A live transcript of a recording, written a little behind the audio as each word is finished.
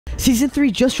Season 3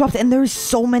 just dropped, and there's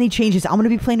so many changes. I'm going to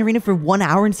be playing Arena for 1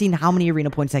 hour and seeing how many Arena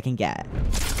points I can get.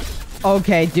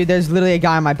 Okay, dude, there's literally a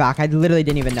guy on my back. I literally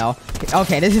didn't even know.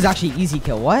 Okay, this is actually easy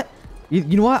kill. What? You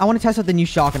know what? I want to test out the new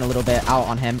shotgun a little bit out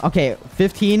on him. Okay,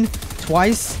 15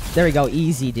 twice. There we go.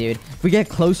 Easy, dude. If we get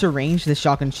closer range, this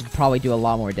shotgun should probably do a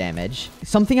lot more damage.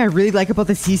 Something I really like about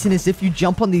the season is if you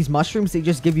jump on these mushrooms, they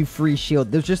just give you free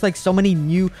shield. There's just like so many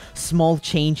new small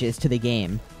changes to the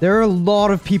game. There are a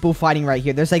lot of people fighting right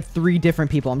here. There's like 3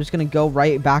 different people. I'm just going to go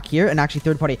right back here and actually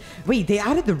third party. Wait, they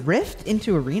added the rift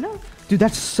into Arena? Dude,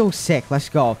 that's so sick. Let's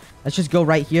go. Let's just go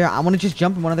right here. I want to just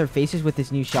jump in one of their faces with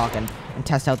this new shotgun and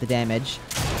test out the damage.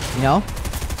 You know?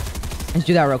 Let's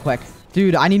do that real quick.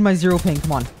 Dude, I need my 0 ping.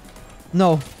 Come on.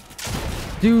 No.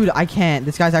 Dude, I can't.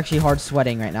 This guy's actually hard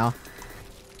sweating right now.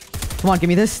 Come on, give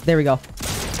me this. There we go.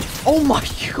 Oh my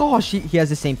gosh. He has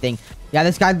the same thing. Yeah,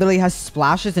 this guy literally has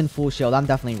splashes and full shield. I'm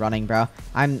definitely running, bro.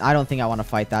 I don't think I want to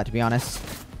fight that, to be honest.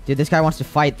 Dude, this guy wants to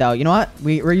fight, though. You know what?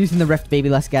 We're using the rift, baby.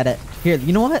 Let's get it. Here,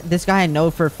 you know what? This guy I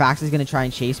know for a fact is going to try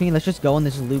and chase me. Let's just go in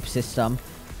this loop system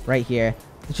right here.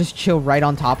 Let's just chill right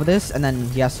on top of this, and then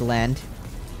he has to land.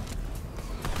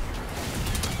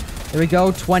 There we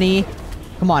go. 20.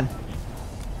 Come on.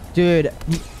 Dude,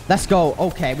 let's go.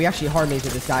 Okay, we actually hard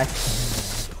lasered this guy.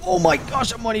 Oh my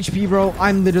gosh, I'm 1 HP, bro.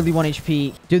 I'm literally 1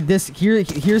 HP. Dude,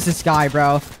 here's this guy,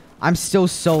 bro. I'm still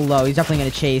so low. He's definitely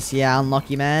gonna chase. Yeah,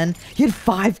 unlucky, man. He had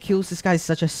 5 kills. This guy's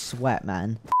such a sweat,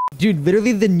 man. Dude,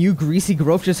 literally the new greasy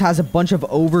growth just has a bunch of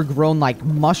overgrown, like,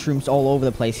 mushrooms all over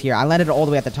the place here. I landed all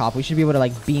the way at the top. We should be able to,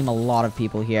 like, beam a lot of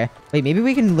people here. Wait, maybe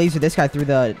we can laser this guy through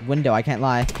the window. I can't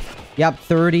lie. Yep,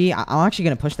 30. I'm actually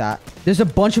gonna push that. There's a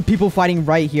bunch of people fighting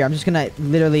right here. I'm just gonna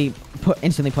literally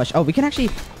instantly push. Oh, we can actually...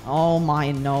 Oh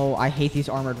my, no. I hate these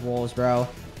armored walls, bro.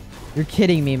 You're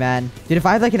kidding me, man. Dude, if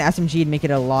I had like an SMG, it'd make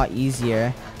it a lot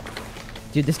easier.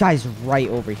 Dude, this guy's right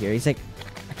over here. He's like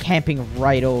camping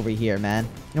right over here, man.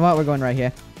 You know what? We're going right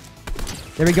here.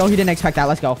 There we go. He didn't expect that.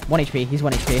 Let's go. 1 HP. He's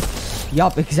 1 HP.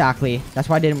 Yup, exactly. That's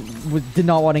why I did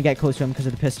not want to get close to him because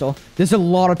of the pistol. There's a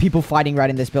lot of people fighting right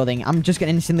in this building. I'm just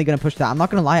instantly going to push that. I'm not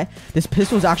going to lie. This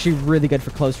pistol is actually really good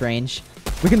for close range.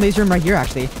 We can laser him right here,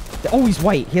 actually. Oh, he's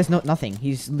white. He has nothing.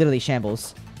 He's literally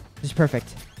shambles. This is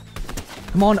perfect.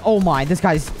 Come on. Oh my. This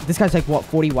guy's like, what,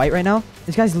 40 white right now?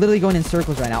 This guy's literally going in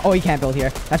circles right now. Oh, he can't build here.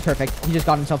 That's perfect. He just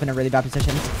got himself in a really bad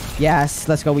position. Yes.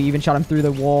 Let's go. We even shot him through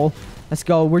the wall. Let's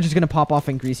go. We're just going to pop off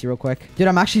in greasy real quick. Dude,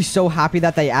 I'm actually so happy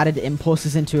that they added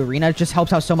impulses into Arena. It just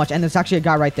helps out so much. And there's actually a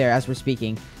guy right there as we're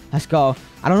speaking. Let's go.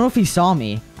 I don't know if he saw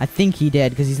me. I think he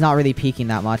did because he's not really peeking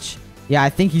that much. Yeah, I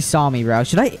think he saw me, bro.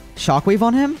 Should I shockwave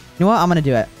on him? You know what? I'm going to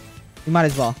do it. We might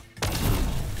as well.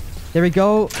 There we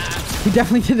go. He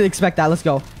definitely didn't expect that. Let's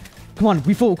go. Come on.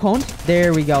 We full coned.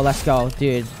 There we go. Let's go.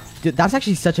 Dude, that's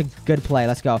actually such a good play.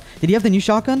 Let's go. Did he have the new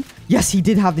shotgun? Yes, he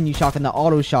did have the new shotgun. The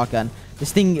auto shotgun.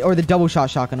 This thing, or the double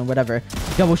shot shotgun or whatever.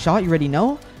 Double shot, you already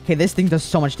know? Okay, this thing does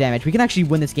so much damage. We can actually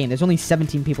win this game. There's only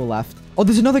 17 people left. Oh,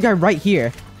 there's another guy right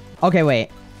here. Okay, wait.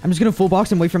 I'm just going to full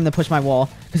box and wait for him to push my wall.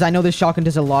 Because I know this shotgun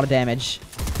does a lot of damage.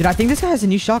 Dude, I think this guy has a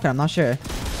new shotgun. I'm not sure.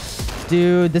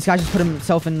 Dude, this guy just put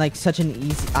himself in, like, such an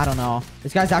easy... I don't know.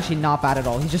 This guy's actually not bad at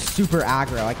all. He's just super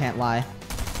aggro. I can't lie.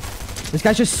 This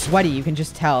guy's just sweaty. You can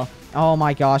just tell. Oh,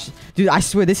 my gosh. Dude, I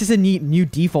swear, this is a neat new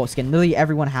default skin. Literally,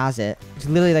 everyone has it. It's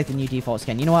literally, like, the new default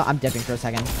skin. You know what? I'm dipping for a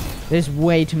second. There's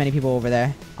way too many people over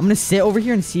there. I'm going to sit over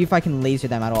here and see if I can laser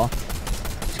them at all.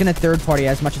 Just going to third party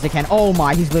as much as I can. Oh,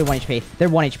 my. He's literally 1 HP. They're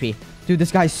 1 HP. Dude,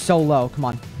 this guy's so low. Come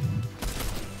on.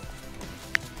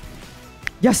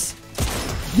 Yes.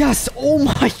 Yes! Oh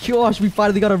my gosh, we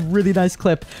finally got a really nice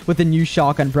clip with the new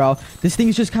shotgun, bro. This thing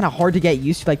is just kind of hard to get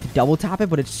used to, like, to double tap it,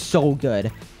 but it's so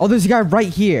good. Oh, there's a guy right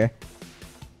here.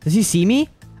 Does he see me?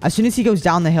 As soon as he goes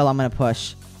down the hill, I'm gonna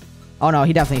push. Oh no,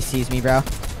 he definitely sees me, bro.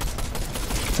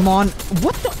 Come on.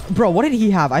 What the... Bro, what did he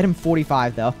have? Item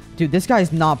 45, though. Dude, this guy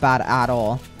is not bad at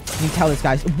all. You can tell this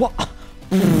guy's... What?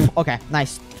 Okay,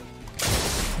 nice.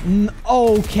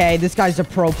 Okay, this guy's a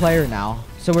pro player now.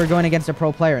 So we're going against a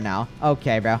pro player now.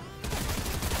 Okay, bro.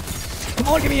 Come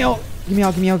on, give me out. Give me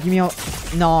out, give me out, give me out.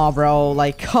 Nah, bro.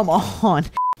 Like, come on.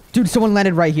 Dude, someone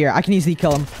landed right here. I can easily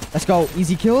kill him. Let's go.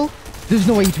 Easy kill. There's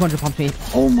no way he 200 pumped me.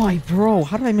 Oh my, bro.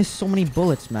 How did I miss so many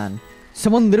bullets, man?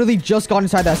 Someone literally just got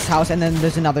inside this house, and then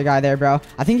there's another guy there, bro.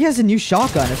 I think he has a new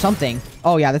shotgun or something.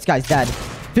 Oh, yeah, this guy's dead.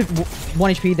 1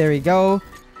 HP. There we go.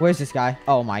 Where's this guy?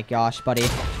 Oh my gosh, buddy.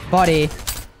 Buddy.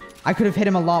 I could have hit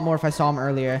him a lot more if I saw him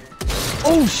earlier.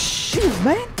 Oh, shoot,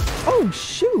 man. Oh,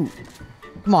 shoot.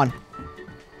 Come on.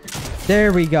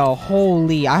 There we go.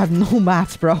 Holy, I have no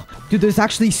mats, bro. Dude, there's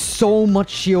actually so much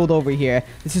shield over here.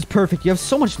 This is perfect. You have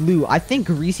so much loot. I think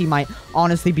Greasy might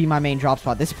honestly be my main drop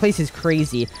spot. This place is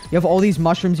crazy. You have all these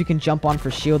mushrooms you can jump on for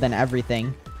shield and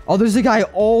everything. Oh, there's a guy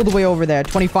all the way over there.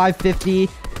 25, 50.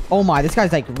 Oh my, this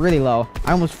guy's like really low.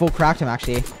 I almost full cracked him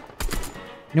actually.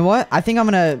 You know what? I think I'm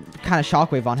gonna kind of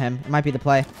shockwave on him. It might be the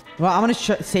play. Well, I'm gonna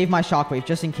save my shockwave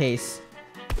just in case.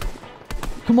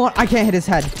 Come on, I can't hit his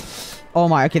head. Oh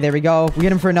my, okay, there we go. We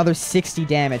hit him for another 60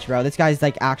 damage, bro. This guy's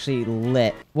like actually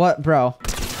lit. What, bro?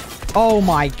 Oh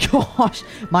my gosh.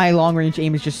 My long range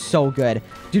aim is just so good.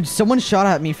 Dude, someone shot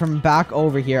at me from back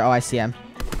over here. Oh, I see him.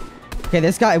 Okay,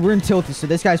 this guy, we're in tilted, so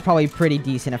this guy's probably pretty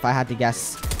decent if I had to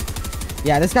guess.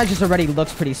 Yeah, this guy just already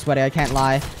looks pretty sweaty, I can't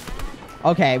lie.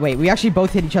 Okay, wait, we actually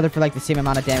both hit each other for like the same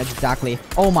amount of damage exactly.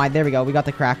 Oh my, there we go. We got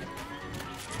the crack.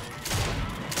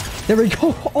 There we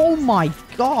go. Oh my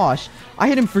gosh. I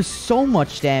hit him for so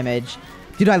much damage.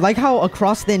 Dude, I like how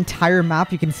across the entire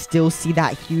map you can still see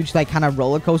that huge like kind of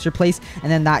roller coaster place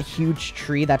and then that huge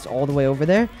tree that's all the way over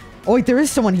there. Oh wait, there is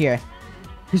someone here.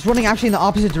 He's running actually in the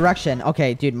opposite direction.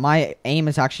 Okay, dude, my aim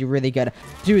is actually really good.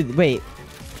 Dude, wait.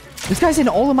 This guy's in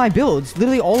all of my builds.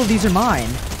 Literally all of these are mine.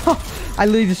 I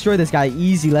literally destroyed this guy.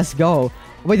 Easy, let's go.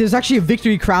 Wait, there's actually a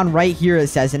victory crown right here, it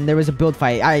says, and there was a build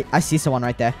fight. I see someone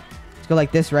right there. Let's go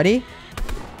like this. Ready?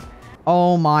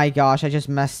 Oh my gosh, I just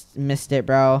missed it,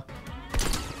 bro.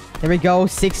 There we go.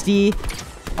 60.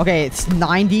 Okay, it's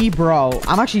 90, bro.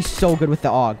 I'm actually so good with the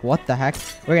AUG. What the heck?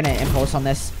 We're gonna impulse on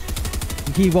this.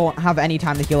 He won't have any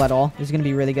time to heal at all. This is gonna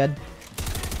be really good.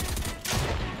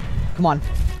 Come on.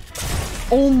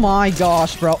 Oh my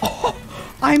gosh, bro. Oh,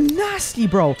 I'm nasty,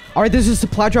 bro. All right, there's a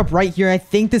supply drop right here. I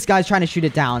think this guy's trying to shoot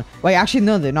it down. Wait, actually,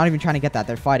 no, they're not even trying to get that.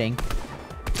 They're fighting.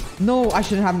 No, I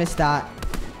shouldn't have missed that.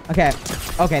 Okay.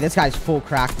 Okay, this guy's full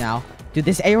crack now. Dude,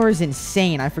 this AR is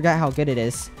insane. I forgot how good it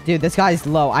is. Dude, this guy's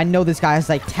low. I know this guy has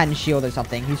like 10 shield or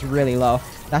something. He's really low.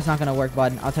 That's not gonna work,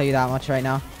 bud. I'll tell you that much right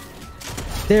now.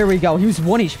 There we go. He was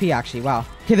 1 HP, actually. Wow.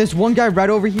 Okay, there's one guy right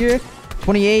over here.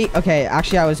 28. Okay,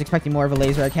 actually, I was expecting more of a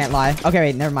laser. I can't lie. Okay,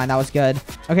 wait. Never mind. That was good.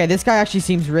 Okay, this guy actually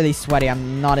seems really sweaty.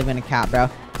 I'm not even gonna cap, bro.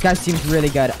 This guy seems really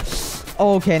good.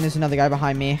 Okay, and there's another guy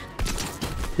behind me.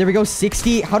 There we go.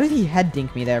 60. How did he head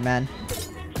dink me there, man?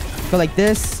 Go like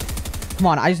this. Come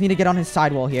on, I just need to get on his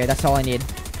sidewall here. That's all I need.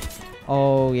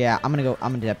 Oh, yeah. I'm gonna go.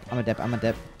 I'm gonna dip. I'm gonna dip. I'm gonna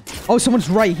dip. Oh, someone's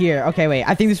right here. Okay, wait.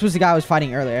 I think this was the guy I was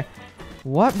fighting earlier.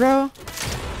 What, bro?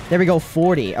 There we go.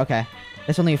 40. Okay.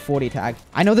 That's only a 40 tag.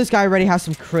 I know this guy already has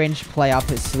some cringe play up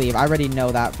his sleeve. I already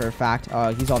know that for a fact.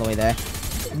 Oh, he's all the way there.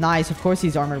 Nice. Of course,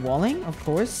 he's armored walling. Of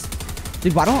course.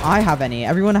 Dude, why don't I have any?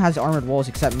 Everyone has armored walls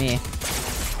except me.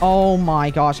 Oh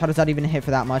my gosh, how does that even hit for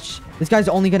that much? This guy's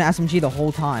only gonna SMG the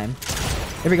whole time.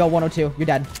 There we go, 102. You're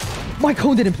dead. My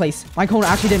cone didn't place. My cone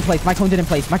actually didn't place. My cone didn't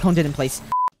place. My cone didn't place.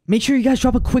 Make sure you guys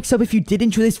drop a quick sub if you did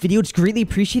enjoy this video. It's greatly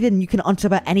appreciated, and you can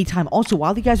unsub at any time. Also,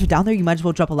 while you guys are down there, you might as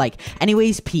well drop a like.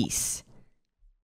 Anyways, peace.